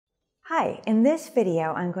Hi, in this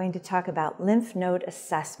video I'm going to talk about lymph node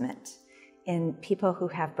assessment in people who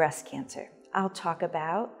have breast cancer. I'll talk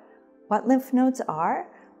about what lymph nodes are,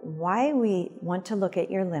 why we want to look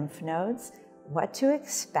at your lymph nodes, what to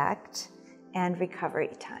expect, and recovery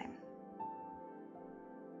time.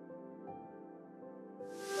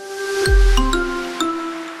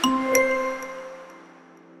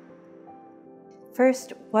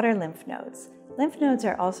 First, what are lymph nodes? Lymph nodes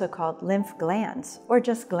are also called lymph glands, or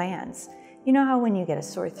just glands. You know how when you get a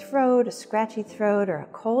sore throat, a scratchy throat, or a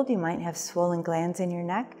cold, you might have swollen glands in your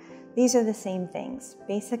neck? These are the same things.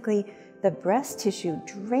 Basically, the breast tissue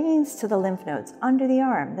drains to the lymph nodes under the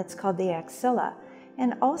arm, that's called the axilla,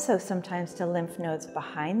 and also sometimes to lymph nodes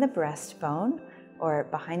behind the breastbone or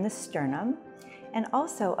behind the sternum, and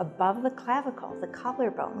also above the clavicle, the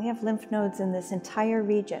collarbone. We have lymph nodes in this entire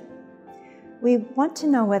region. We want to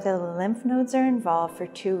know whether the lymph nodes are involved for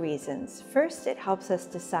two reasons. First, it helps us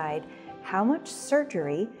decide how much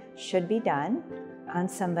surgery should be done on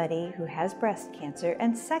somebody who has breast cancer,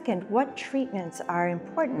 and second, what treatments are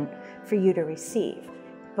important for you to receive.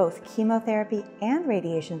 Both chemotherapy and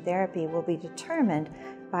radiation therapy will be determined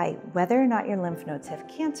by whether or not your lymph nodes have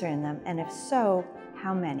cancer in them, and if so,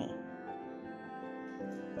 how many.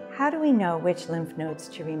 How do we know which lymph nodes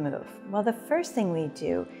to remove? Well, the first thing we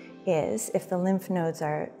do is, if the lymph nodes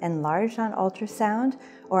are enlarged on ultrasound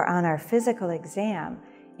or on our physical exam,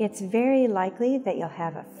 it's very likely that you'll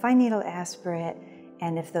have a fine needle aspirate,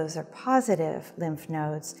 and if those are positive lymph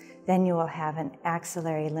nodes, then you will have an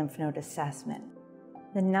axillary lymph node assessment.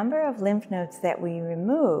 The number of lymph nodes that we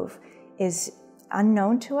remove is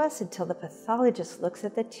unknown to us until the pathologist looks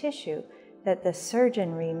at the tissue that the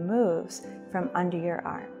surgeon removes from under your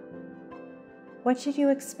arm. What should you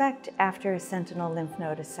expect after a sentinel lymph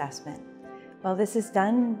node assessment? Well, this is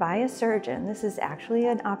done by a surgeon. This is actually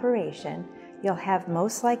an operation. You'll have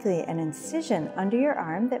most likely an incision under your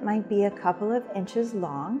arm that might be a couple of inches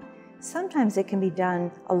long. Sometimes it can be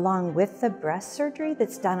done along with the breast surgery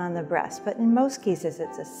that's done on the breast, but in most cases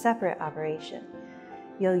it's a separate operation.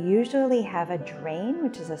 You'll usually have a drain,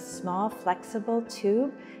 which is a small flexible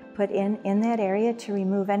tube put in that area to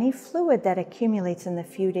remove any fluid that accumulates in the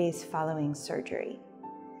few days following surgery.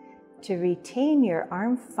 To retain your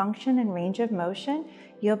arm function and range of motion,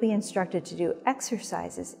 you'll be instructed to do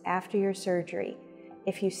exercises after your surgery.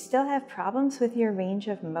 If you still have problems with your range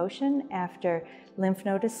of motion after lymph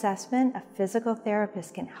node assessment, a physical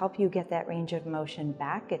therapist can help you get that range of motion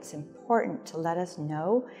back. It's important to let us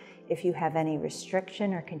know if you have any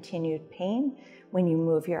restriction or continued pain when you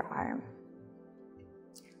move your arm.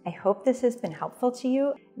 I hope this has been helpful to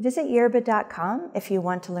you. Visit Yerbba.com if you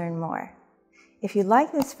want to learn more. If you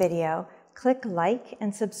like this video, click like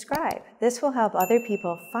and subscribe. This will help other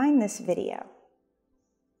people find this video.